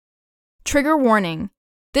Trigger warning.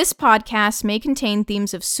 This podcast may contain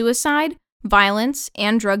themes of suicide, violence,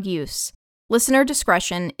 and drug use. Listener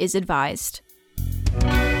discretion is advised.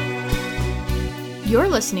 You're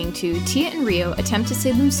listening to Tia and Rio attempt to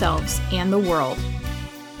save themselves and the world.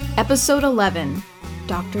 Episode 11,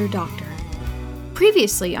 Doctor.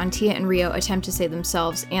 Previously on Tia and Rio attempt to save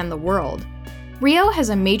themselves and the world, Rio has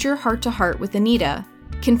a major heart-to-heart with Anita,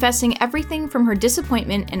 confessing everything from her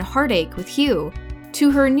disappointment and heartache with Hugh to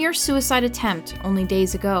her near-suicide attempt only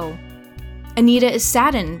days ago. Anita is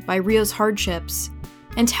saddened by Rio's hardships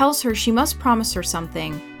and tells her she must promise her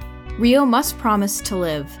something. Rio must promise to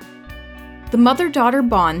live. The mother-daughter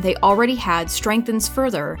bond they already had strengthens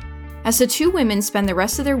further as the two women spend the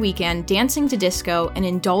rest of their weekend dancing to disco and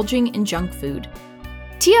indulging in junk food.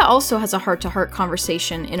 Tia also has a heart-to-heart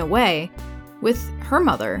conversation, in a way, with her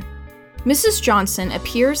mother. Mrs. Johnson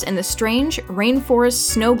appears in the strange rainforest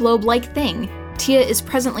snow globe-like thing Tia is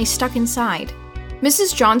presently stuck inside.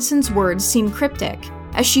 Mrs. Johnson's words seem cryptic,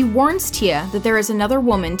 as she warns Tia that there is another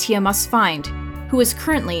woman Tia must find, who is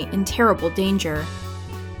currently in terrible danger.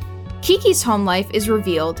 Kiki's home life is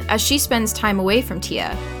revealed as she spends time away from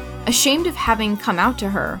Tia, ashamed of having come out to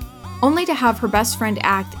her, only to have her best friend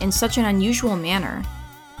act in such an unusual manner.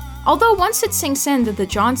 Although once it sinks in that the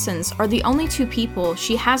Johnsons are the only two people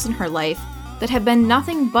she has in her life that have been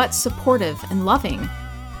nothing but supportive and loving,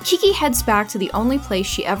 Kiki heads back to the only place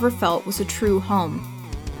she ever felt was a true home.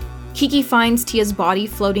 Kiki finds Tia's body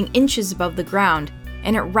floating inches above the ground,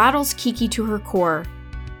 and it rattles Kiki to her core.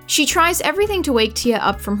 She tries everything to wake Tia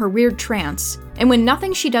up from her weird trance, and when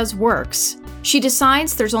nothing she does works, she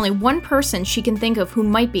decides there's only one person she can think of who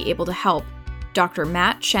might be able to help, Dr.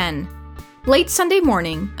 Matt Chen. Late Sunday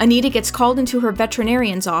morning, Anita gets called into her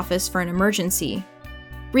veterinarian's office for an emergency.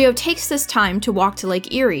 Rio takes this time to walk to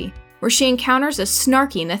Lake Erie, where she encounters a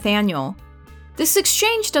snarky Nathaniel. This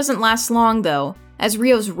exchange doesn't last long, though, as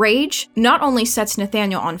Rio's rage not only sets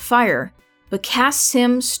Nathaniel on fire, but casts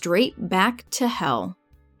him straight back to hell.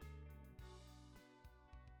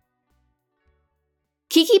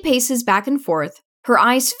 Kiki paces back and forth, her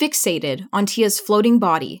eyes fixated on Tia's floating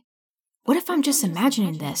body. What if I'm just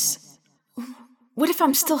imagining this? What if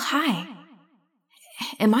I'm still high?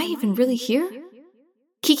 Am I even really here?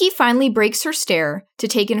 Kiki finally breaks her stare to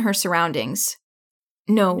take in her surroundings.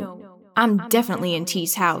 No, I'm definitely in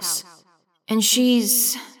T's house. And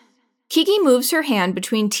she's... Kiki moves her hand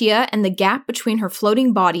between Tia and the gap between her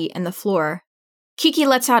floating body and the floor. Kiki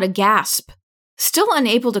lets out a gasp, still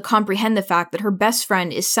unable to comprehend the fact that her best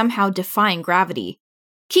friend is somehow defying gravity.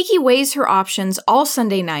 Kiki weighs her options all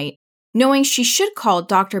Sunday night, knowing she should call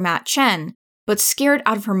Dr. Matt Chen, but scared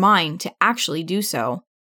out of her mind to actually do so.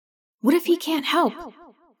 What if he can't help?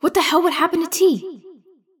 What the hell would happen to T?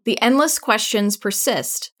 The endless questions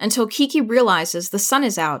persist until Kiki realizes the sun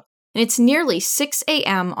is out and it's nearly 6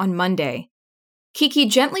 a.m. on Monday. Kiki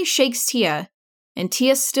gently shakes Tia, and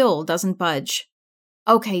Tia still doesn't budge.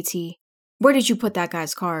 Okay, T, where did you put that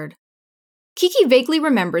guy's card? Kiki vaguely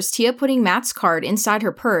remembers Tia putting Matt's card inside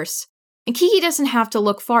her purse, and Kiki doesn't have to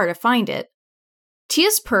look far to find it.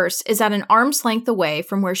 Tia's purse is at an arm's length away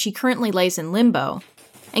from where she currently lays in limbo,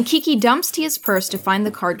 and Kiki dumps Tia's purse to find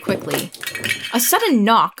the card quickly. A sudden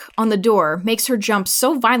knock on the door makes her jump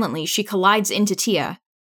so violently she collides into Tia.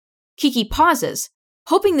 Kiki pauses,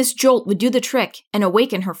 hoping this jolt would do the trick and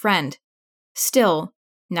awaken her friend. Still,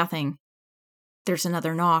 nothing. There's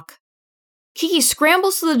another knock. Kiki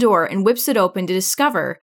scrambles to the door and whips it open to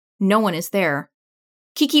discover no one is there.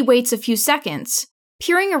 Kiki waits a few seconds,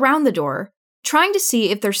 peering around the door, trying to see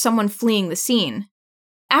if there's someone fleeing the scene.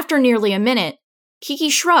 After nearly a minute, Kiki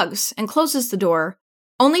shrugs and closes the door,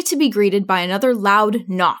 only to be greeted by another loud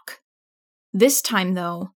knock. This time,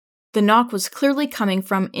 though, the knock was clearly coming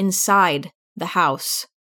from inside the house.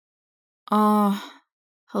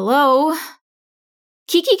 Hello?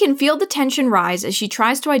 Kiki can feel the tension rise as she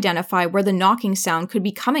tries to identify where the knocking sound could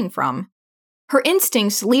be coming from. Her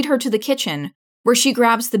instincts lead her to the kitchen, where she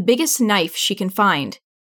grabs the biggest knife she can find.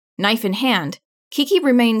 Knife in hand, Kiki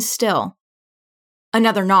remains still.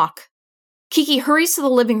 Another knock. Kiki hurries to the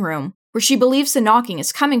living room, where she believes the knocking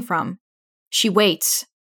is coming from. She waits.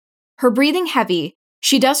 Her breathing heavy,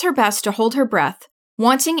 she does her best to hold her breath,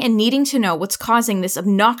 wanting and needing to know what's causing this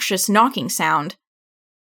obnoxious knocking sound.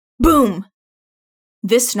 Boom!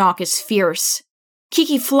 This knock is fierce.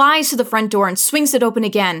 Kiki flies to the front door and swings it open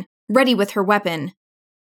again, ready with her weapon.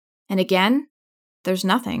 And again, there's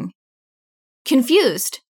nothing.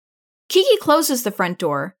 Confused, Kiki closes the front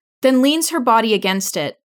door, then leans her body against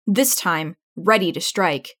it, this time ready to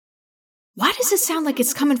strike. Why does it sound like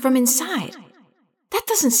it's coming from inside? That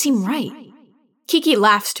doesn't seem right. Kiki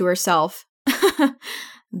laughs to herself.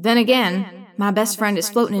 Then again, my best friend is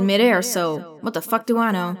floating in midair, so what the fuck do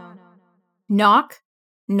I know? Knock,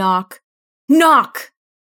 knock, knock!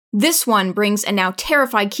 This one brings a now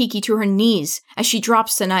terrified Kiki to her knees as she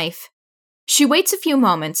drops the knife. She waits a few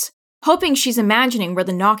moments, hoping she's imagining where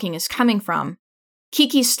the knocking is coming from.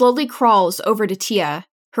 Kiki slowly crawls over to Tia,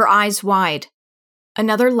 her eyes wide.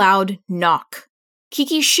 Another loud knock.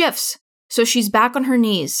 Kiki shifts, so she's back on her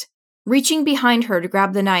knees, reaching behind her to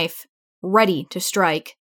grab the knife, ready to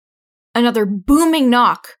strike. Another booming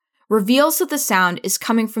knock reveals that the sound is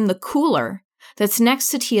coming from the cooler that's next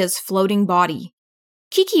to Tia's floating body.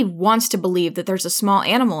 Kiki wants to believe that there's a small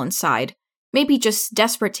animal inside, maybe just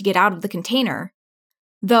desperate to get out of the container.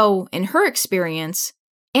 Though, in her experience,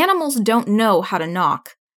 animals don't know how to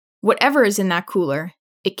knock. Whatever is in that cooler,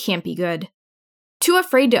 it can't be good. Too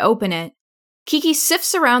afraid to open it, Kiki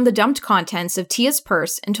sifts around the dumped contents of Tia's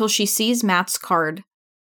purse until she sees Matt's card.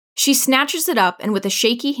 She snatches it up and with a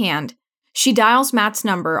shaky hand, she dials Matt's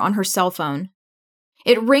number on her cell phone.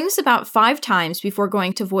 It rings about 5 times before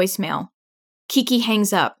going to voicemail. Kiki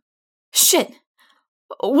hangs up. Shit!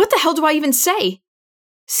 What the hell do I even say?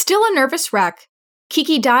 Still a nervous wreck,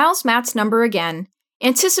 Kiki dials Matt's number again,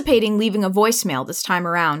 anticipating leaving a voicemail this time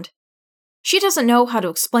around. She doesn't know how to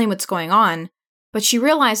explain what's going on, but she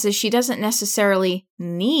realizes she doesn't necessarily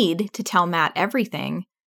need to tell Matt everything.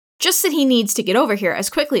 Just that he needs to get over here as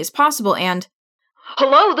quickly as possible and...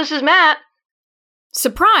 Hello, this is Matt.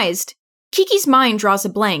 Surprised, Kiki's mind draws a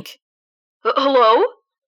blank. Hello?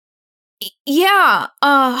 Yeah,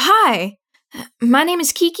 hi. My name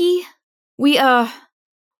is Kiki. We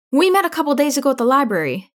met a couple days ago at the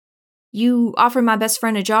library. You offered my best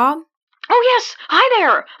friend a job? Oh, yes. Hi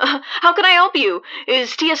there. How can I help you?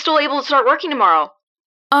 Is Tia still able to start working tomorrow?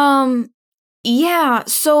 Yeah,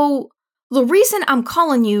 so the reason I'm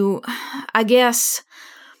calling you, I guess,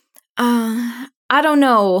 I don't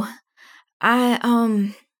know.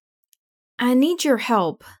 I need your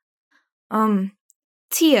help.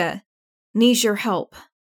 Tia needs your help.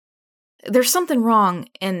 There's something wrong,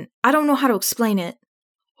 and I don't know how to explain it.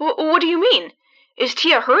 What do you mean? Is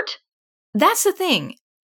Tia hurt? That's the thing.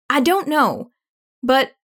 I don't know.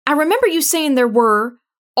 But I remember you saying there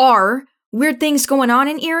are weird things going on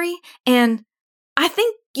in Erie, and I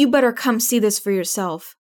think you better come see this for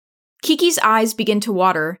yourself. Kiki's eyes begin to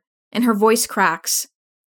water, and her voice cracks.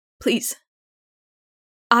 Please.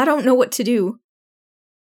 I don't know what to do.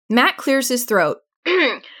 Matt clears his throat.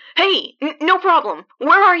 Hey, no problem.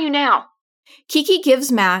 Where are you now? Kiki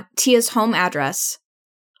gives Matt Tia's home address.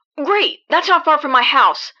 Great, that's not far from my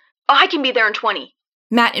house. I can be there in 20.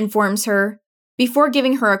 Matt informs her, before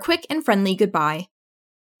giving her a quick and friendly goodbye.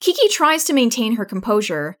 Kiki tries to maintain her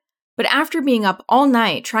composure, but after being up all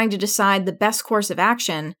night trying to decide the best course of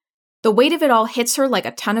action, the weight of it all hits her like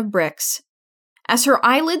a ton of bricks. As her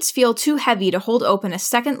eyelids feel too heavy to hold open a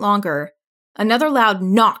second longer, another loud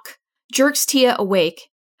knock jerks Tia awake,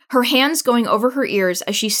 her hands going over her ears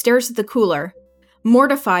as she stares at the cooler,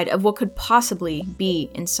 mortified of what could possibly be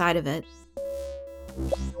inside of it.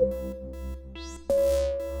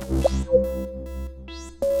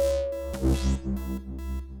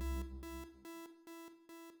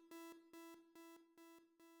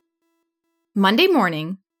 Monday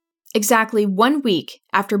morning, exactly 1 week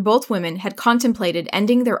after both women had contemplated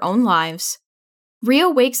ending their own lives, Rio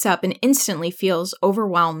wakes up and instantly feels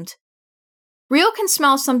overwhelmed. Rio can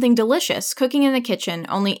smell something delicious cooking in the kitchen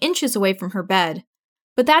only inches away from her bed,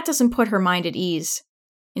 but that doesn't put her mind at ease.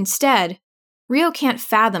 Instead, Rio can't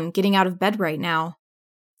fathom getting out of bed right now.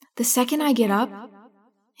 The second I get up,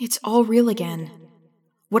 it's all real again.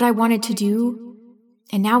 What I wanted to do,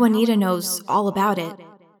 and now Anita knows all about it.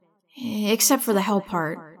 Except for the hell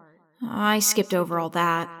part. I skipped over all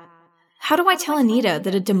that. How do I tell Anita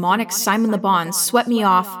that a demonic Simon Le Bon swept me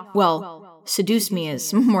off, well, seduced me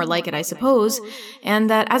is more like it, I suppose, and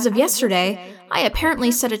that as of yesterday, I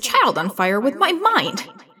apparently set a child on fire with my mind?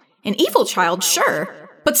 An evil child, sure,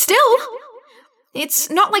 but still! It's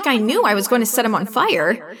not like I knew I was going to set him on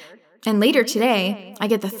fire. And later today, I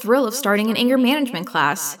get the thrill of starting an anger management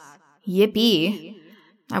class. Yippee.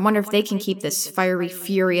 I wonder if they can keep this fiery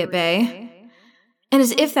fury at bay. And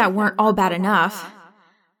as if that weren't all bad enough,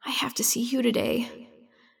 I have to see you today.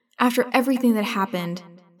 After everything that happened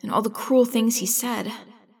and all the cruel things he said.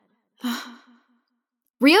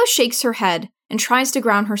 Rio shakes her head and tries to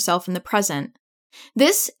ground herself in the present.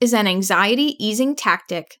 This is an anxiety-easing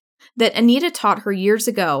tactic that Anita taught her years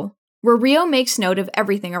ago, where Rio makes note of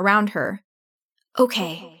everything around her.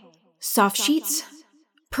 Okay, soft sheets,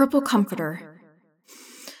 purple comforter.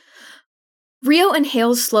 Rio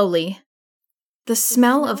inhales slowly. The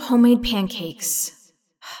smell of homemade pancakes.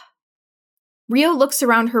 Rio looks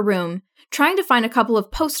around her room, trying to find a couple of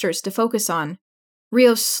posters to focus on.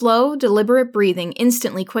 Rio's slow, deliberate breathing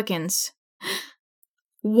instantly quickens.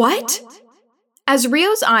 What? As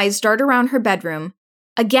Rio's eyes dart around her bedroom,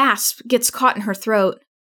 a gasp gets caught in her throat.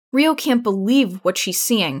 Rio can't believe what she's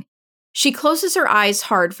seeing. She closes her eyes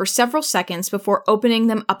hard for several seconds before opening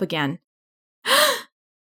them up again.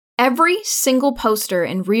 Every single poster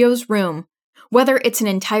in Rio's room, whether it's an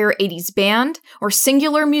entire 80s band or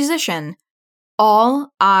singular musician,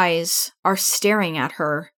 all eyes are staring at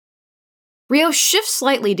her. Rio shifts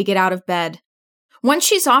slightly to get out of bed. Once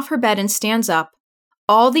she's off her bed and stands up,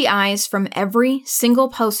 all the eyes from every single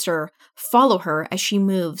poster follow her as she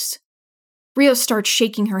moves. Rio starts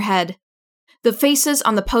shaking her head. The faces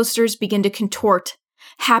on the posters begin to contort,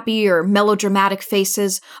 happy or melodramatic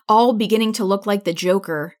faces, all beginning to look like the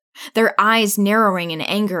Joker. Their eyes narrowing in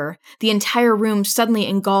anger, the entire room suddenly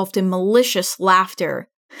engulfed in malicious laughter.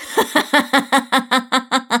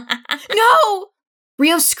 No!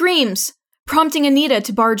 Rio screams, prompting Anita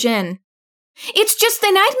to barge in. It's just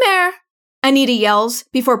a nightmare! Anita yells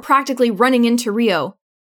before practically running into Rio.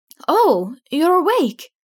 Oh, you're awake.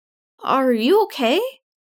 Are you okay?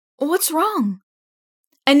 What's wrong?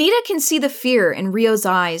 Anita can see the fear in Rio's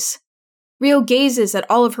eyes. Rio gazes at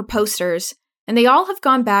all of her posters, and they all have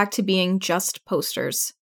gone back to being just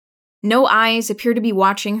posters. No eyes appear to be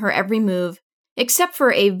watching her every move, except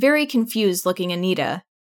for a very confused-looking Anita.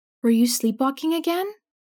 Were you sleepwalking again?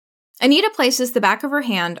 Anita places the back of her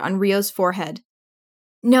hand on Rio's forehead.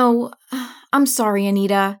 No, I'm sorry,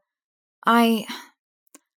 Anita. I'm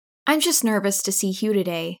just nervous to see Hugh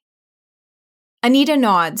today. Anita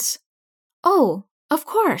nods. Oh, of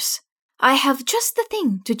course. I have just the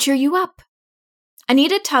thing to cheer you up.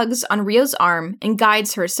 Anita tugs on Rio's arm and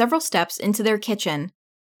guides her several steps into their kitchen.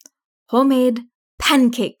 Homemade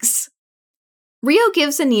pancakes. Rio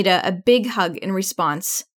gives Anita a big hug in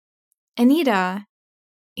response. Anita,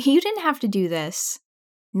 you didn't have to do this.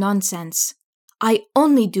 Nonsense. I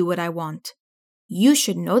only do what I want. You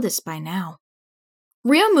should know this by now.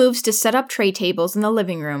 Rio moves to set up tray tables in the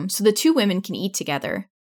living room so the two women can eat together.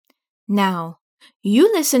 Now,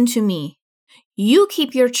 you listen to me. You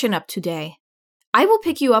keep your chin up today. I will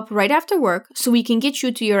pick you up right after work so we can get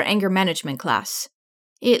you to your anger management class.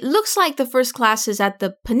 It looks like the first class is at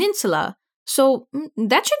the Peninsula, so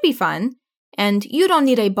that should be fun. And you don't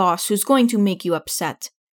need a boss who's going to make you upset.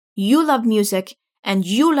 You love music, and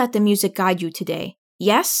you let the music guide you today.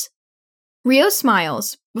 Yes? Rio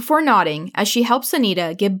smiles, before nodding as she helps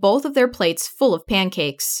Anita get both of their plates full of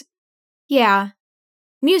pancakes. Yeah,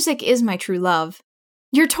 music is my true love.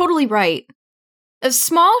 You're totally right. A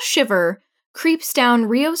small shiver creeps down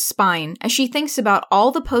Rio's spine as she thinks about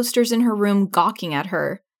all the posters in her room gawking at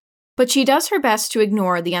her. But she does her best to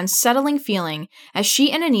ignore the unsettling feeling as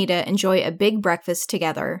she and Anita enjoy a big breakfast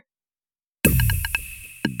together.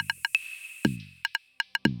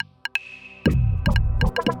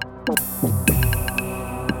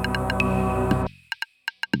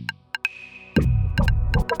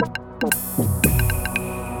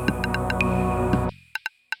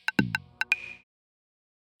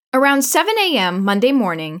 Around 7 a.m. Monday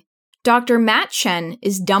morning, Dr. Matt Chen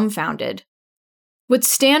is dumbfounded. With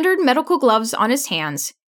standard medical gloves on his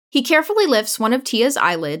hands, he carefully lifts one of Tia's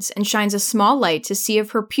eyelids and shines a small light to see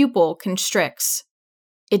if her pupil constricts.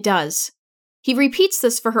 It does. He repeats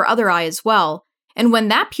this for her other eye as well, and when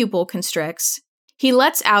that pupil constricts, he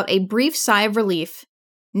lets out a brief sigh of relief,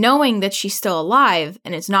 knowing that she's still alive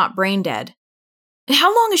and is not brain dead.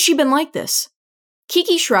 How long has she been like this?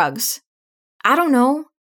 Kiki shrugs. I don't know.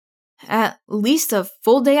 At least a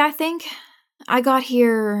full day, I think. I got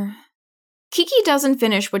here... Kiki doesn't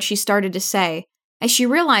finish what she started to say, as she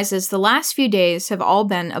realizes the last few days have all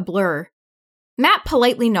been a blur. Matt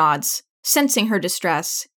politely nods, sensing her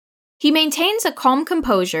distress. He maintains a calm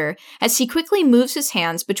composure as he quickly moves his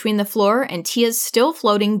hands between the floor and Tia's still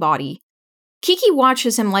floating body. Kiki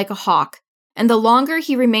watches him like a hawk, and the longer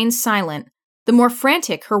he remains silent, the more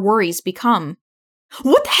frantic her worries become.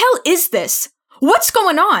 What the hell is this? What's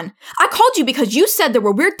going on? I called you because you said there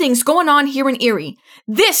were weird things going on here in Erie.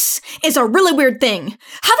 This is a really weird thing.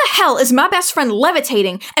 How the hell is my best friend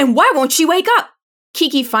levitating, and why won't she wake up?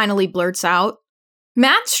 Kiki finally blurts out.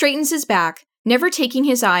 Matt straightens his back, never taking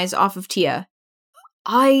his eyes off of Tia.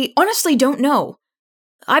 I honestly don't know.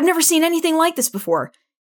 I've never seen anything like this before.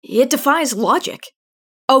 It defies logic.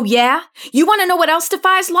 Oh yeah? You want to know what else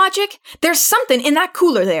defies logic? There's something in that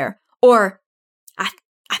cooler there. Or, I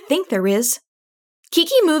think there is.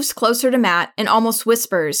 Kiki moves closer to Matt and almost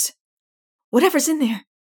whispers, Whatever's in there,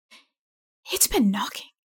 it's been knocking.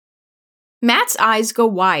 Matt's eyes go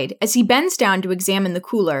wide as he bends down to examine the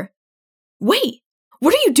cooler. Wait,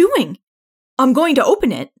 what are you doing? I'm going to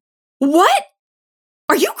open it. What?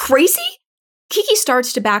 Are you crazy? Kiki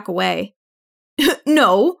starts to back away.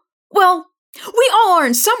 No. Well, we all are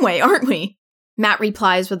in some way, aren't we? Matt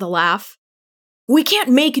replies with a laugh. We can't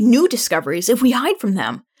make new discoveries if we hide from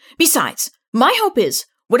them. Besides, my hope is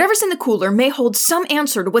whatever's in the cooler may hold some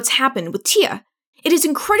answer to what's happened with Tia. It is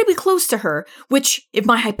incredibly close to her, which, if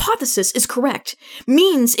my hypothesis is correct,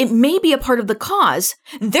 means it may be a part of the cause.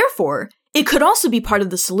 Therefore, it could also be part of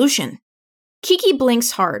the solution. Kiki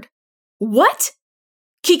blinks hard. What?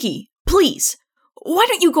 Kiki, please. Why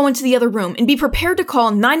don't you go into the other room and be prepared to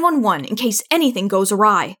call 911 in case anything goes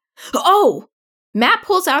awry? Oh! Matt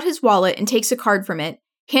pulls out his wallet and takes a card from it,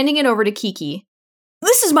 handing it over to Kiki.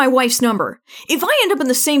 This is my wife's number. If I end up in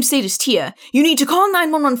the same state as Tia, you need to call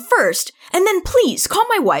 911 first, and then please call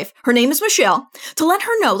my wife, her name is Michelle, to let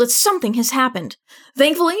her know that something has happened.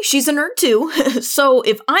 Thankfully, she's a nerd too, so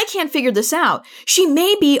if I can't figure this out, she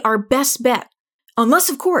may be our best bet. Unless,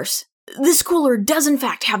 of course, this cooler does in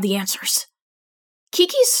fact have the answers.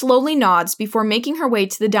 Kiki slowly nods before making her way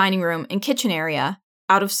to the dining room and kitchen area,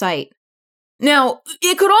 out of sight. Now,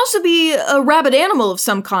 it could also be a rabid animal of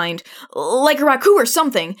some kind, like a raccoon or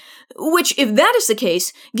something, which, if that is the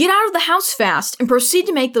case, get out of the house fast and proceed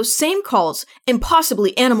to make those same calls and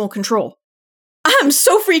possibly animal control. I'm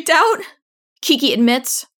so freaked out, Kiki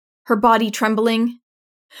admits, her body trembling.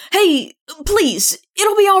 Hey, please,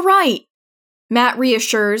 it'll be all right, Matt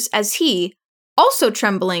reassures as he, also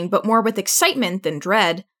trembling but more with excitement than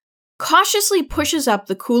dread, cautiously pushes up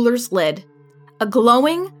the cooler's lid. A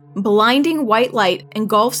glowing, blinding white light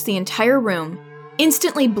engulfs the entire room,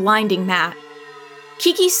 instantly blinding Matt.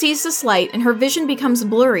 Kiki sees this light and her vision becomes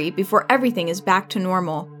blurry before everything is back to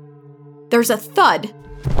normal. There's a thud,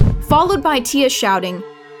 followed by Tia shouting,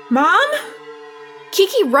 Mom?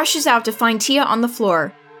 Kiki rushes out to find Tia on the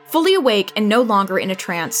floor, fully awake and no longer in a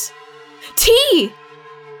trance. T!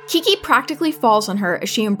 Kiki practically falls on her as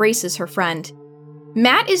she embraces her friend.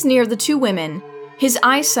 Matt is near the two women, his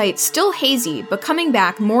eyesight still hazy but coming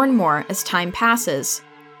back more and more as time passes.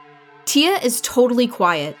 Tia is totally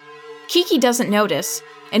quiet. Kiki doesn't notice,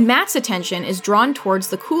 and Matt's attention is drawn towards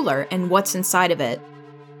the cooler and what's inside of it.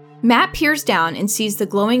 Matt peers down and sees the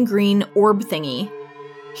glowing green orb thingy.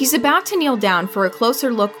 He's about to kneel down for a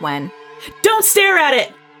closer look when, Don't stare at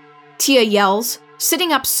it! Tia yells,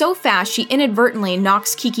 sitting up so fast she inadvertently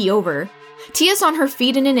knocks Kiki over. Tia's on her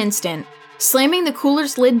feet in an instant, slamming the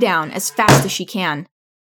cooler's lid down as fast as she can.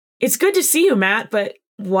 It's good to see you, Matt, but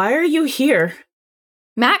why are you here?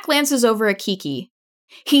 Matt glances over at Kiki.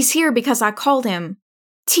 He's here because I called him.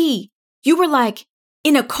 T, you were like,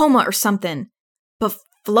 in a coma or something, but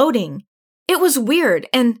floating. It was weird,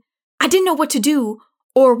 and I didn't know what to do,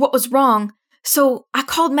 or what was wrong, so I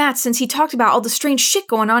called Matt since he talked about all the strange shit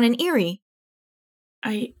going on in Erie.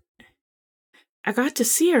 I got to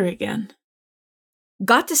see her again.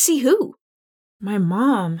 Got to see who? My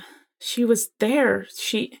mom. She was there.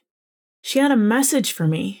 She had a message for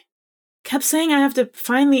me. Kept saying I have to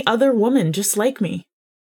find the other woman just like me.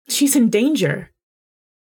 She's in danger.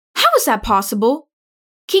 How is that possible?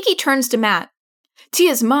 Kiki turns to Matt.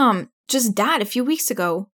 Tia's mom just died a few weeks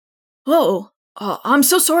ago. Oh, I'm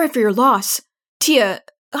so sorry for your loss. Tia,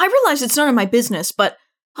 I realize it's none of my business, but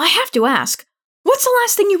I have to ask, what's the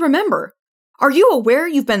last thing you remember? Are you aware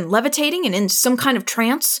you've been levitating and in some kind of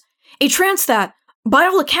trance? A trance that, by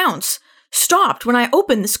all accounts, stopped when I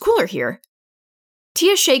opened this cooler here.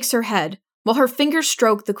 Tia shakes her head, while her fingers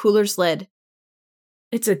stroke the cooler's lid.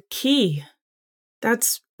 It's a key.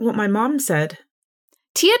 That's what my mom said.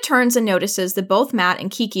 Tia turns and notices that both Matt and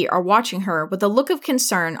Kiki are watching her with a look of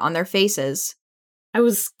concern on their faces. I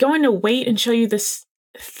was going to wait and show you this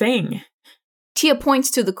thing. Tia points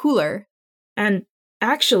to the cooler. And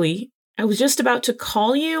actually, I was just about to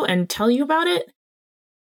call you and tell you about it.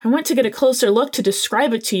 I went to get a closer look to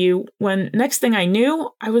describe it to you when, next thing I knew,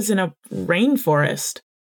 I was in a rainforest.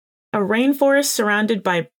 A rainforest surrounded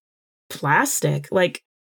by plastic, like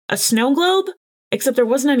a snow globe, except there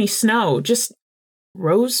wasn't any snow, just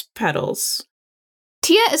rose petals.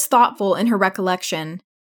 Tia is thoughtful in her recollection.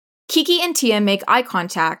 Kiki and Tia make eye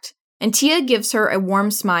contact, and Tia gives her a warm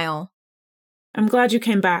smile. I'm glad you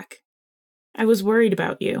came back. I was worried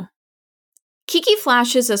about you. Kiki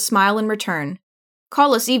flashes a smile in return.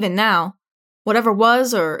 Call us even now. Whatever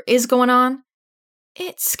was or is going on,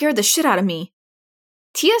 it scared the shit out of me.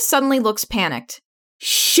 Tia suddenly looks panicked.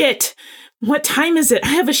 Shit! What time is it? I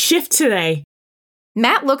have a shift today.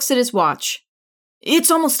 Matt looks at his watch. It's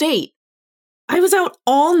almost 8. I was out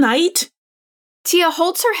all night? Tia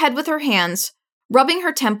holds her head with her hands, rubbing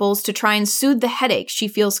her temples to try and soothe the headache she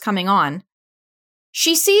feels coming on.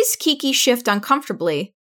 She sees Kiki shift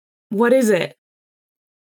uncomfortably. What is it?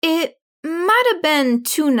 It might have been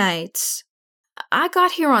 2 nights. I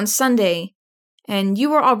got here on Sunday, and you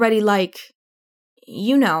were already like,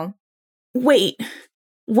 you know. Wait,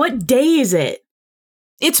 what day is it?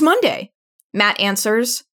 It's Monday, Matt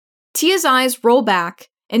answers. Tia's eyes roll back,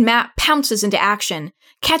 and Matt pounces into action,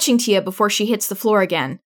 catching Tia before she hits the floor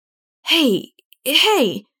again. Hey,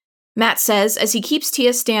 Matt says as he keeps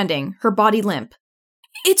Tia standing, her body limp.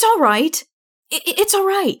 It's all right. It's all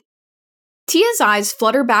right. Tia's eyes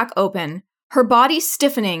flutter back open, her body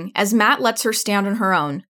stiffening as Matt lets her stand on her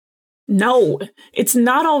own. No, it's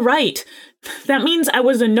not all right. That means I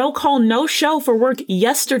was a no-call, no-show for work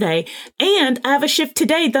yesterday, and I have a shift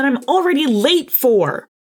today that I'm already late for.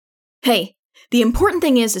 Hey, the important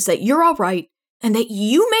thing is that you're all right, and that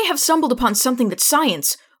you may have stumbled upon something that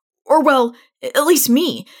science, or well, at least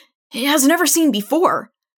me, has never seen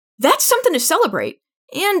before. That's something to celebrate,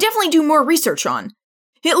 and definitely do more research on.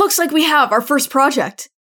 It looks like we have our first project.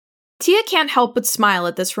 Tia can't help but smile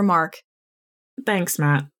at this remark. Thanks,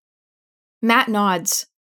 Matt. Matt nods.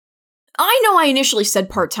 I know I initially said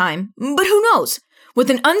part-time, but who knows? With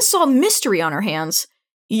an unsolved mystery on our hands,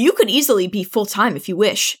 you could easily be full-time if you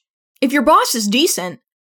wish. If your boss is decent.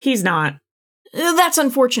 He's not. That's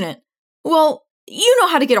unfortunate. Well, you know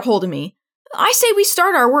how to get a hold of me. I say we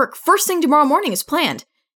start our work first thing tomorrow morning as planned,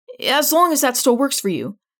 as long as that still works for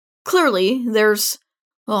you. Clearly, there's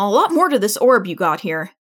a lot more to this orb you got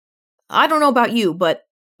here. I don't know about you, but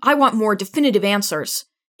I want more definitive answers,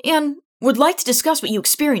 and would like to discuss what you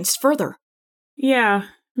experienced further. Yeah,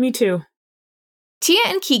 me too. Tia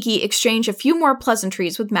and Kiki exchange a few more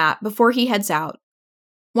pleasantries with Matt before he heads out.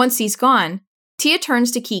 Once he's gone, Tia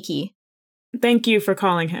turns to Kiki. Thank you for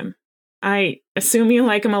calling him. I assume you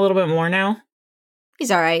like him a little bit more now?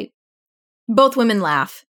 He's all right. Both women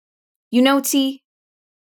laugh. You know, T,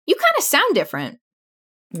 you kind of sound different.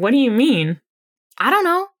 What do you mean? I don't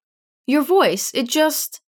know. Your voice, it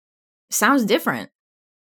just sounds different.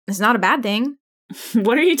 It's not a bad thing.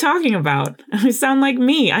 What are you talking about? I sound like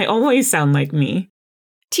me. I always sound like me.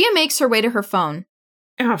 Tia makes her way to her phone.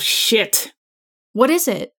 Oh, shit. What is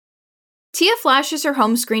it? Tia flashes her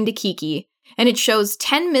home screen to Kiki, and it shows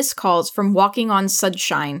 10 missed calls from Walking on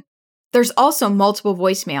Sunshine. There's also multiple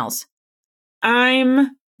voicemails.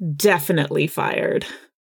 I'm definitely fired.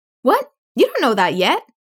 What? You don't know that yet.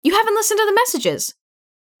 You haven't listened to the messages.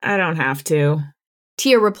 I don't have to.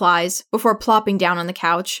 Tia replies before plopping down on the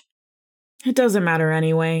couch. It doesn't matter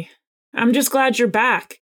anyway. I'm just glad you're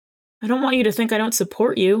back. I don't want you to think I don't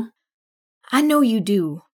support you. I know you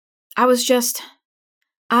do.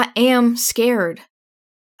 I am scared.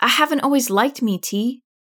 I haven't always liked me, T.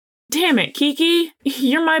 Damn it, Kiki.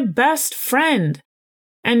 You're my best friend.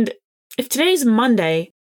 And if today's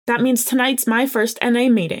Monday, that means tonight's my first NA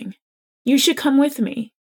meeting. You should come with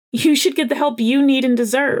me. You should get the help you need and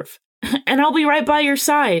deserve. And I'll be right by your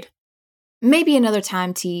side. Maybe another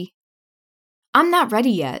time, T. I'm not ready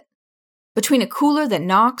yet. Between a cooler that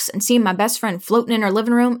knocks and seeing my best friend floating in our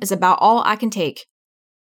living room is about all I can take.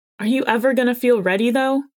 Are you ever gonna feel ready,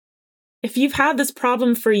 though? If you've had this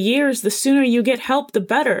problem for years, the sooner you get help, the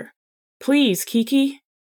better. Please, Kiki.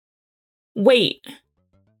 Wait.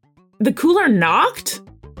 The cooler knocked?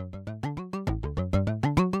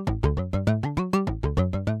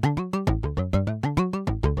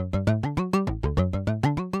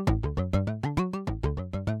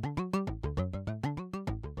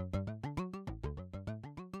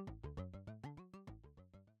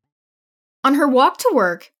 On her walk to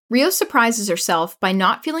work, Rio surprises herself by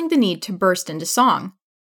not feeling the need to burst into song.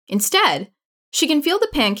 Instead, she can feel the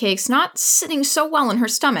pancakes not sitting so well in her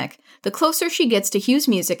stomach the closer she gets to Hugh's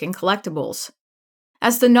music and collectibles.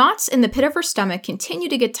 As the knots in the pit of her stomach continue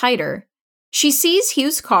to get tighter, she sees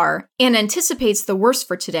Hugh's car and anticipates the worst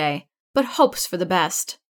for today, but hopes for the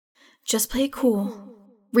best. Just play it cool,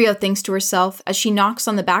 Rio thinks to herself as she knocks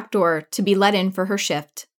on the back door to be let in for her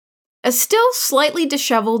shift. A still slightly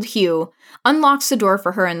disheveled Hugh unlocks the door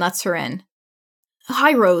for her and lets her in.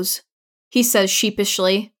 Hi, Rose, he says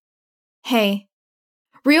sheepishly. Hey.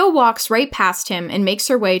 Rio walks right past him and makes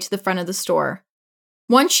her way to the front of the store.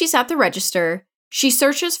 Once she's at the register, she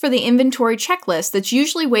searches for the inventory checklist that's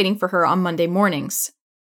usually waiting for her on Monday mornings.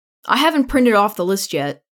 I haven't printed off the list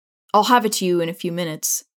yet. I'll have it to you in a few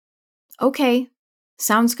minutes. Okay,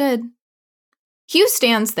 sounds good. Hugh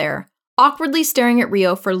stands there, awkwardly staring at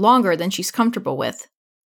Rio for longer than she's comfortable with.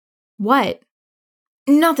 What?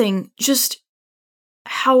 Nothing, just...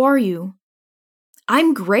 How are you?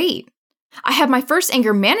 I'm great. I had my first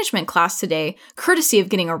anger management class today, courtesy of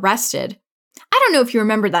getting arrested. I don't know if you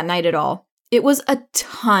remember that night at all. It was a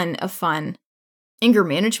ton of fun. Anger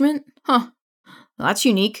management? Huh. Well, that's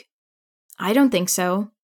unique. I don't think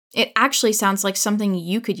so. It actually sounds like something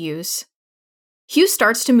you could use. Hugh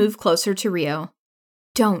starts to move closer to Rio.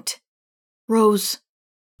 Don't. Rose,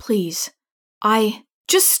 please.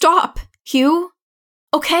 Just stop, Hugh.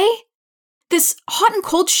 Okay? This hot and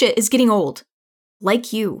cold shit is getting old.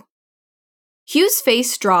 Like you. Hugh's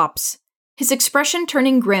face drops, his expression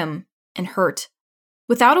turning grim and hurt.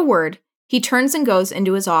 Without a word, he turns and goes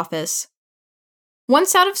into his office.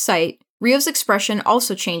 Once out of sight, Rio's expression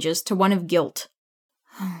also changes to one of guilt.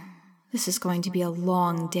 This is going to be a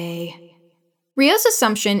long day. Rio's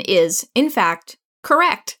assumption is, in fact,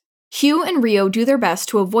 correct. Hugh and Rio do their best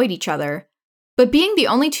to avoid each other, but being the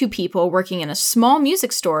only two people working in a small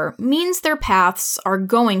music store means their paths are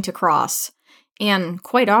going to cross, and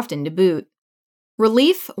quite often to boot.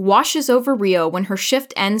 Relief washes over Rio when her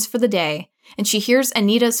shift ends for the day, and she hears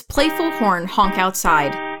Anita's playful horn honk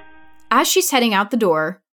outside. As she's heading out the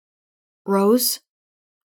door, Rose?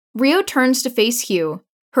 Rio turns to face Hugh,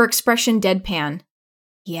 her expression deadpan.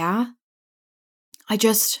 Yeah?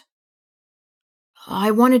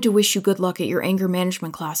 I wanted to wish you good luck at your anger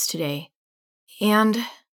management class today. And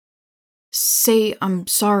say I'm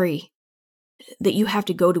sorry that you have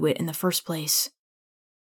to go to it in the first place.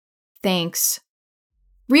 Thanks.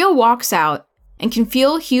 Rio walks out and can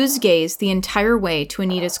feel Hugh's gaze the entire way to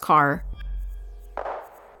Anita's car.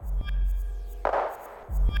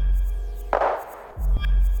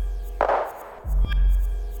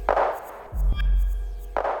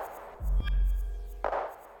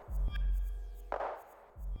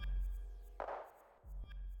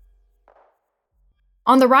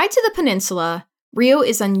 On the ride to the peninsula, Rio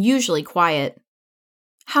is unusually quiet.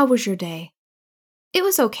 How was your day? It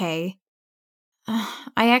was okay.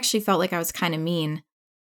 I actually felt like I was kind of mean.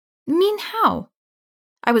 Mean how?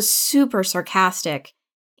 I was super sarcastic,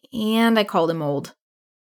 and I called him old.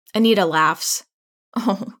 Anita laughs.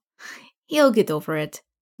 Oh, he'll get over it.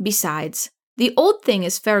 Besides, the old thing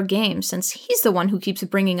is fair game since he's the one who keeps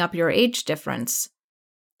bringing up your age difference.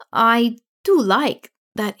 I do like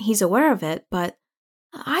that he's aware of it, but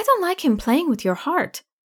I don't like him playing with your heart.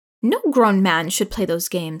 No grown man should play those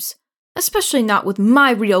games, especially not with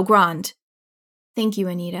my Rio Grande. Thank you,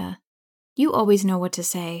 Anita. You always know what to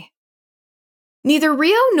say. Neither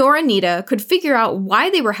Rio nor Anita could figure out why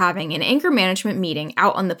they were having an anger management meeting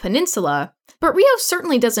out on the peninsula, but Rio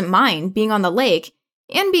certainly doesn't mind being on the lake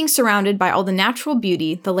and being surrounded by all the natural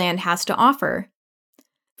beauty the land has to offer.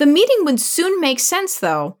 The meeting would soon make sense,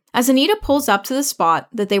 though, as Anita pulls up to the spot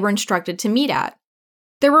that they were instructed to meet at.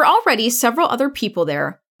 There were already several other people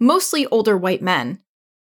there, mostly older white men.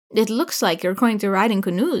 It looks like you're going to ride in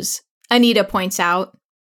canoes, Anita points out.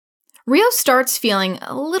 Rio starts feeling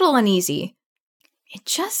a little uneasy. It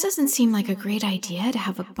just doesn't seem like a great idea to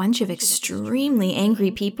have a bunch of extremely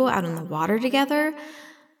angry people out on the water together,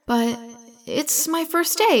 but it's my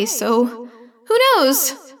first day, so who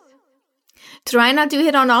knows? Try not to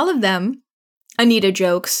hit on all of them, Anita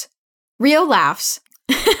jokes. Rio laughs.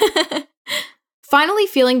 Finally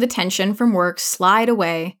feeling the tension from work slide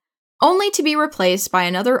away, only to be replaced by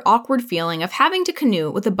another awkward feeling of having to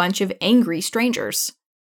canoe with a bunch of angry strangers.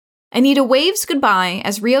 Anita waves goodbye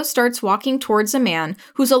as Rio starts walking towards a man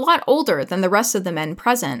who's a lot older than the rest of the men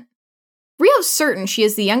present. Rio's certain she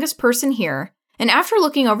is the youngest person here, and after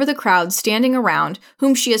looking over the crowd standing around,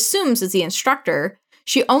 whom she assumes is the instructor,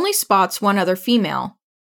 she only spots one other female.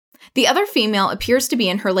 The other female appears to be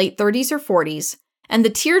in her late 30s or 40s, and the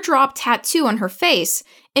teardrop tattoo on her face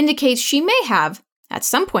indicates she may have, at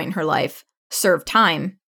some point in her life, served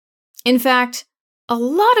time. In fact, a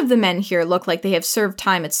lot of the men here look like they have served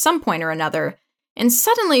time at some point or another, and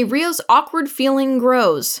suddenly Rio's awkward feeling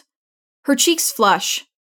grows. Her cheeks flush.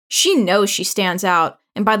 She knows she stands out,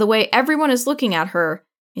 and by the way everyone is looking at her,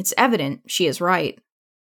 it's evident she is right.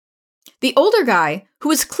 The older guy,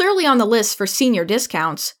 who is clearly on the list for senior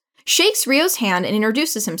discounts, shakes Rio's hand and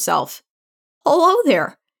introduces himself. Hello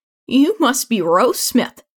there. You must be Rose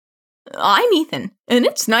Smith. I'm Ethan, and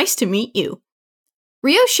it's nice to meet you.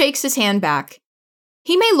 Rio shakes his hand back.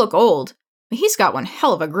 He may look old, but he's got one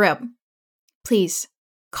hell of a grip. Please,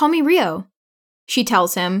 call me Rio, she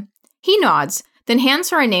tells him. He nods, then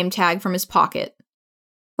hands her a name tag from his pocket.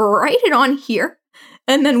 Write it on here,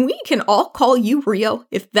 and then we can all call you Rio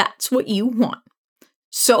if that's what you want.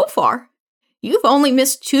 So far, you've only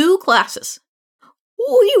missed 2 classes.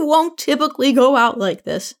 We won't typically go out like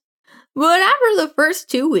this, but after the first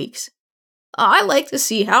 2 weeks, I like to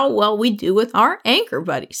see how well we do with our anchor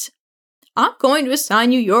buddies. I'm going to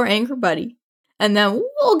assign you your anchor buddy, and then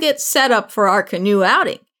we'll get set up for our canoe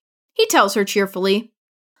outing, he tells her cheerfully.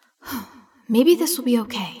 Maybe this will be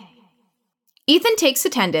okay. Ethan takes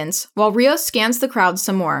attendance while Rio scans the crowd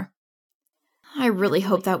some more. I really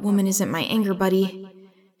hope that woman isn't my anger buddy.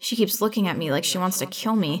 She keeps looking at me like she wants to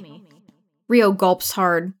kill me. Rio gulps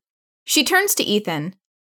hard. She turns to Ethan.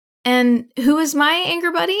 And who is my anger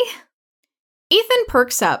buddy? Ethan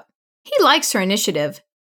perks up. He likes her initiative.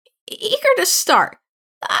 Eager to start.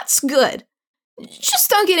 That's good. Just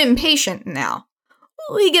don't get impatient now.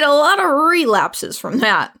 We get a lot of relapses from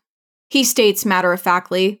that, he states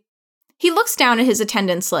matter-of-factly. He looks down at his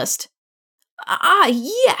attendance list. Ah,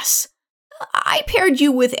 yes. I paired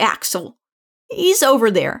you with Axel. He's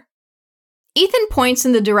over there. Ethan points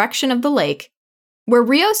in the direction of the lake, where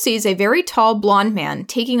Rio sees a very tall blonde man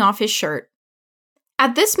taking off his shirt.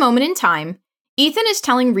 At this moment in time, Ethan is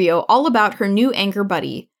telling Rio all about her new anger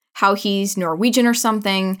buddy, how he's Norwegian or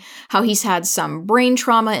something, how he's had some brain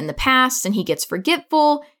trauma in the past and he gets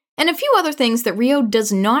forgetful, and a few other things that Rio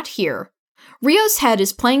does not hear. Rio's head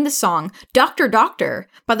is playing the song Doctor Doctor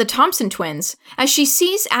by the Thompson Twins as she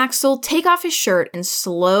sees Axel take off his shirt in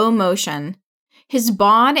slow motion. His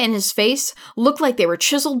bod and his face look like they were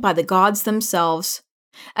chiseled by the gods themselves.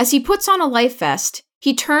 As he puts on a life vest,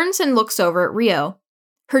 he turns and looks over at Rio.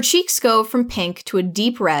 Her cheeks go from pink to a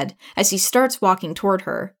deep red as he starts walking toward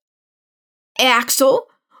her. Axel,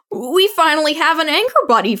 we finally have an anchor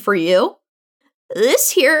buddy for you.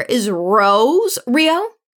 This here is Rose, Rio.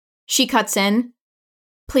 She cuts in.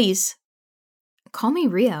 Please, call me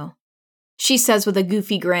Rio, she says with a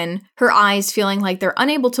goofy grin, her eyes feeling like they're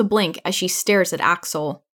unable to blink as she stares at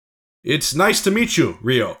Axel. It's nice to meet you,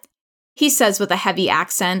 Rio, he says with a heavy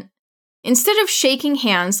accent. Instead of shaking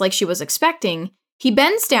hands like she was expecting, he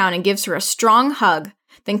bends down and gives her a strong hug,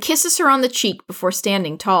 then kisses her on the cheek before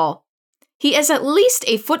standing tall. He is at least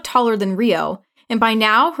a foot taller than Rio, and by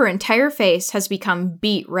now her entire face has become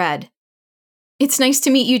beet red. It's nice to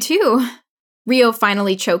meet you too, Rio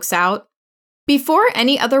finally chokes out. Before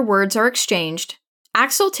any other words are exchanged,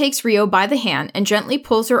 Axel takes Rio by the hand and gently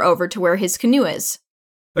pulls her over to where his canoe is.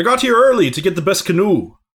 I got here early to get the best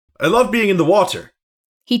canoe. I love being in the water,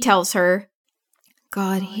 he tells her.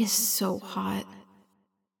 God, he is so hot.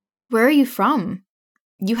 Where are you from?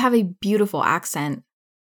 You have a beautiful accent,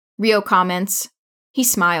 Rio comments. He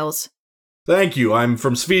smiles. Thank you, I'm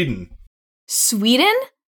from Sweden. Sweden?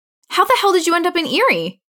 How the hell did you end up in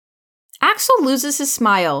Erie? Axel loses his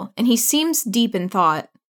smile, and he seems deep in thought.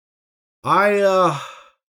 I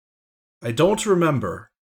don't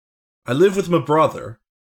remember. I live with my brother.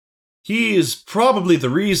 He is probably the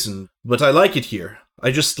reason, but I like it here.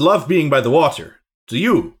 I just love being by the water. Do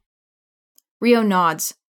you? Rio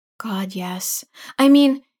nods. God, yes. I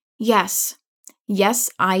mean, yes. Yes,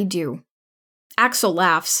 I do. Axel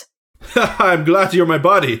laughs. I'm glad you're my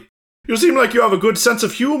buddy. You seem like you have a good sense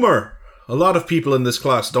of humor. A lot of people in this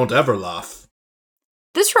class don't ever laugh.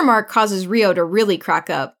 This remark causes Rio to really crack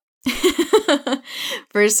up.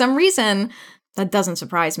 For some reason, that doesn't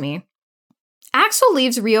surprise me. Axel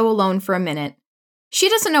leaves Rio alone for a minute. She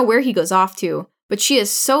doesn't know where he goes off to, but she is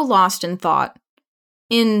so lost in thought,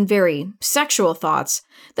 in very sexual thoughts,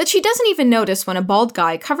 that she doesn't even notice when a bald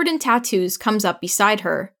guy covered in tattoos comes up beside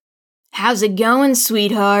her. How's it going,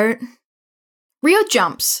 sweetheart? Rio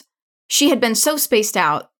jumps. She had been so spaced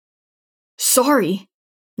out. Sorry,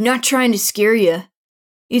 not trying to scare you.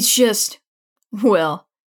 It's just, well,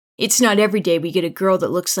 it's not every day we get a girl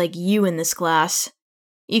that looks like you in this class.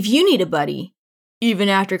 If you need a buddy, even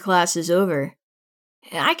after class is over,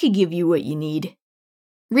 I could give you what you need.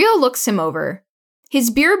 Rio looks him over. His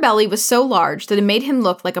beer belly was so large that it made him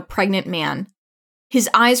look like a pregnant man. His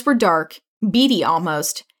eyes were dark, beady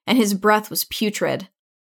almost, and his breath was putrid.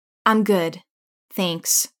 I'm good,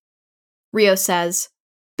 thanks, Rio says.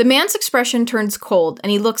 The man's expression turns cold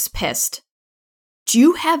and he looks pissed. Do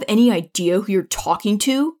you have any idea who you're talking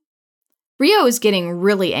to? Rio is getting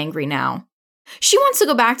really angry now. She wants to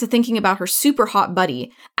go back to thinking about her super hot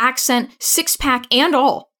buddy, accent, six-pack, and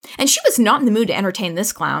all, and she was not in the mood to entertain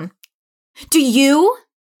this clown. Do you?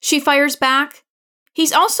 She fires back.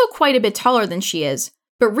 He's also quite a bit taller than she is,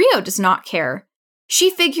 but Rio does not care. She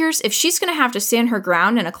figures if she's going to have to stand her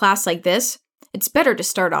ground in a class like this, it's better to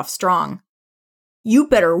start off strong. You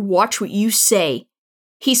better watch what you say,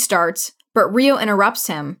 he starts, but Rio interrupts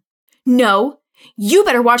him. No, you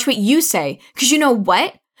better watch what you say, because you know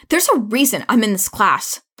what? There's a reason I'm in this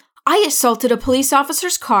class. I assaulted a police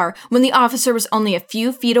officer's car when the officer was only a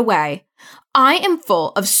few feet away. I am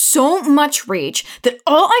full of so much rage that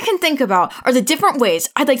all I can think about are the different ways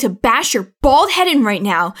I'd like to bash your bald head in right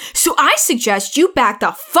now, so I suggest you back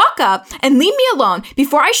the fuck up and leave me alone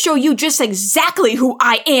before I show you just exactly who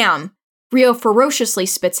I am. Rio ferociously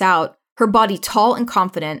spits out, her body tall and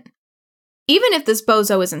confident. Even if this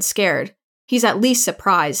bozo isn't scared, He's at least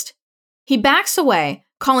surprised. He backs away,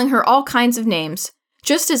 calling her all kinds of names,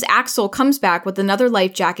 just as Axel comes back with another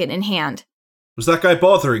life jacket in hand. Was that guy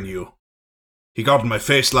bothering you? He got in my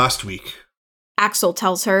face last week. Axel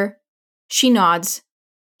tells her. She nods.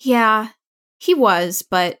 Yeah, he was,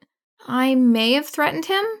 but I may have threatened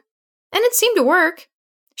him, and it seemed to work.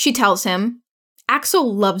 She tells him.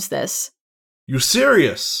 Axel loves this. You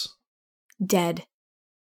serious? Dead.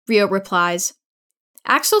 Rio replies.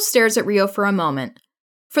 Axel stares at Rio for a moment.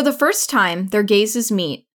 For the first time, their gazes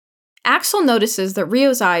meet. Axel notices that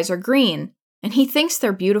Rio's eyes are green, and he thinks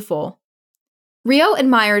they're beautiful. Rio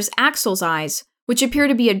admires Axel's eyes, which appear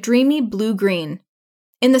to be a dreamy blue-green.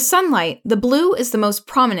 In the sunlight, the blue is the most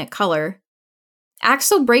prominent color.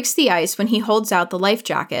 Axel breaks the ice when he holds out the life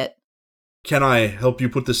jacket. Can I help you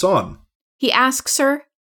put this on? He asks her.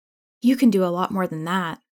 You can do a lot more than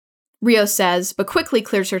that. Rio says, but quickly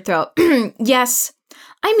clears her throat. Yes.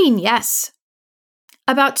 Yes.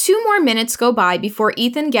 About 2 more minutes go by before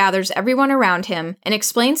Ethan gathers everyone around him and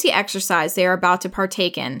explains the exercise they are about to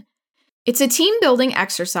partake in. It's a team-building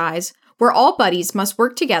exercise where all buddies must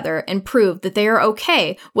work together and prove that they are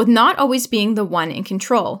okay with not always being the one in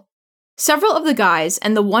control. Several of the guys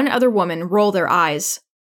and the one other woman roll their eyes.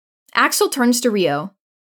 Axel turns to Rio.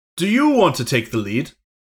 Do you want to take the lead?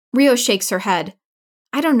 Rio shakes her head.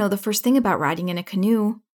 I don't know the first thing about riding in a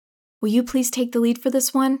canoe. Will you please take the lead for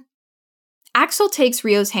this one? Axel takes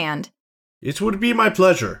Rio's hand. It would be my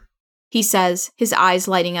pleasure, he says, his eyes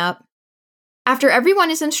lighting up. After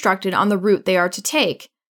everyone is instructed on the route they are to take,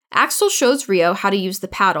 Axel shows Rio how to use the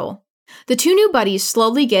paddle. The 2 new buddies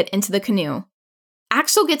slowly get into the canoe.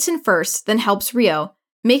 Axel gets in first, then helps Rio,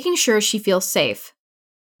 making sure she feels safe.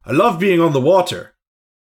 I love being on the water.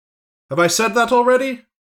 Have I said that already?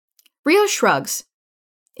 Rio shrugs.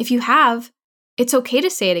 If you have, it's okay to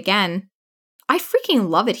say it again. I freaking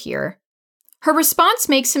love it here. Her response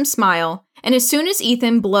makes him smile, and as soon as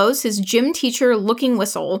Ethan blows his gym teacher-looking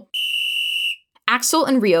whistle, Axel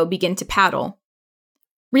and Rio begin to paddle.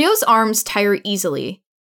 Rio's arms tire easily.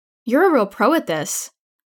 You're a real pro at this.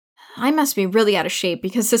 I must be really out of shape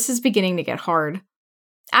because this is beginning to get hard.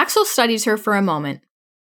 Axel studies her for a moment.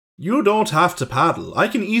 You don't have to paddle. I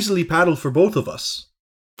can easily paddle for both of us.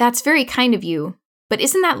 That's very kind of you, but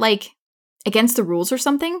isn't that, against the rules or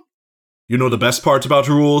something? You know the best part about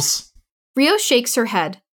rules? Rio shakes her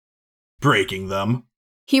head. Breaking them.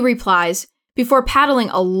 He replies, before paddling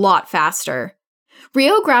a lot faster.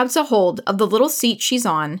 Rio grabs a hold of the little seat she's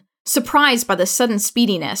on, surprised by the sudden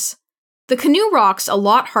speediness. The canoe rocks a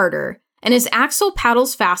lot harder, and as Axel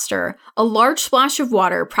paddles faster, a large splash of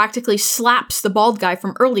water practically slaps the bald guy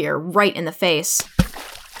from earlier right in the face.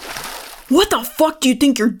 What the fuck do you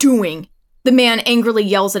think you're doing? The man angrily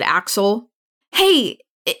yells at Axel. Hey,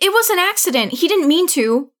 it was an accident. He didn't mean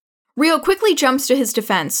to. Rio quickly jumps to his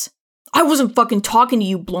defense. I wasn't fucking talking to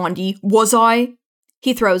you, Blondie, was I?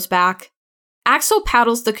 He throws back. Axel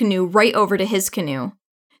paddles the canoe right over to his canoe.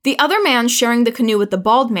 The other man sharing the canoe with the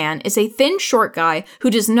bald man is a thin, short guy who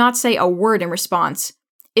does not say a word in response.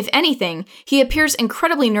 If anything, he appears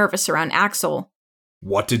incredibly nervous around Axel.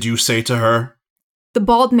 What did you say to her? The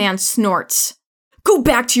bald man snorts. Go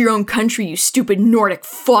back to your own country, you stupid Nordic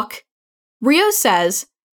fuck. Rio says,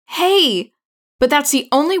 hey, but that's the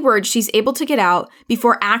only word she's able to get out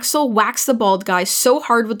before Axel whacks the bald guy so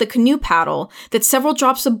hard with the canoe paddle that several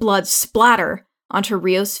drops of blood splatter onto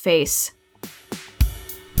Rio's face.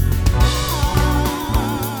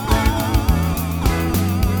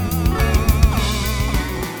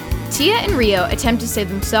 Tia and Rio Attempt to Save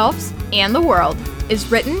Themselves and the World is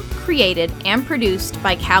written, created, and produced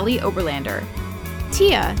by Callie Oberlander.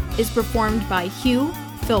 Tia is performed by Hugh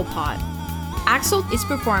Philpott. Axel is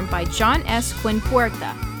performed by John S.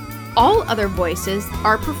 Quinpuerta. All other voices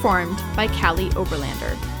are performed by Callie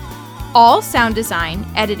Oberlander. All sound design,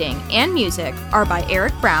 editing, and music are by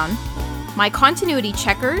Eric Brown. My continuity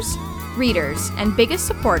checkers, readers, and biggest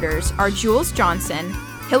supporters are Jules Johnson,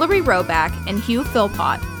 Hillary Roback, and Hugh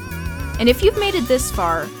Philpott. And if you've made it this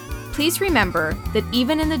far, please remember that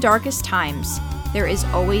even in the darkest times, there is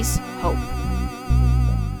always hope.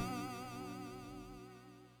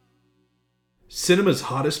 Cinema's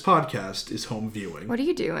hottest podcast is Home Viewing. What are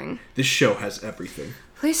you doing? This show has everything.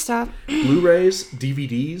 Please stop. Blu-rays,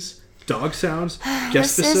 DVDs, dog sounds,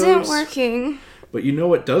 guest This episodes. isn't working. But you know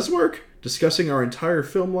what does work? Discussing our entire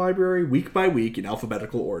film library week by week in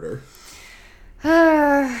alphabetical order.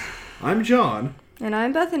 I'm John. And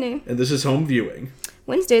I'm Bethany. And this is Home Viewing.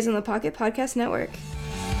 Wednesdays on the Pocket Podcast Network.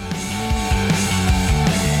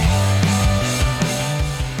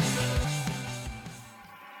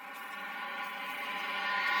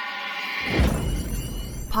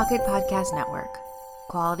 Pocket Podcast Network.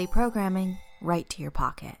 Quality programming right to your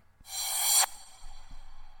pocket.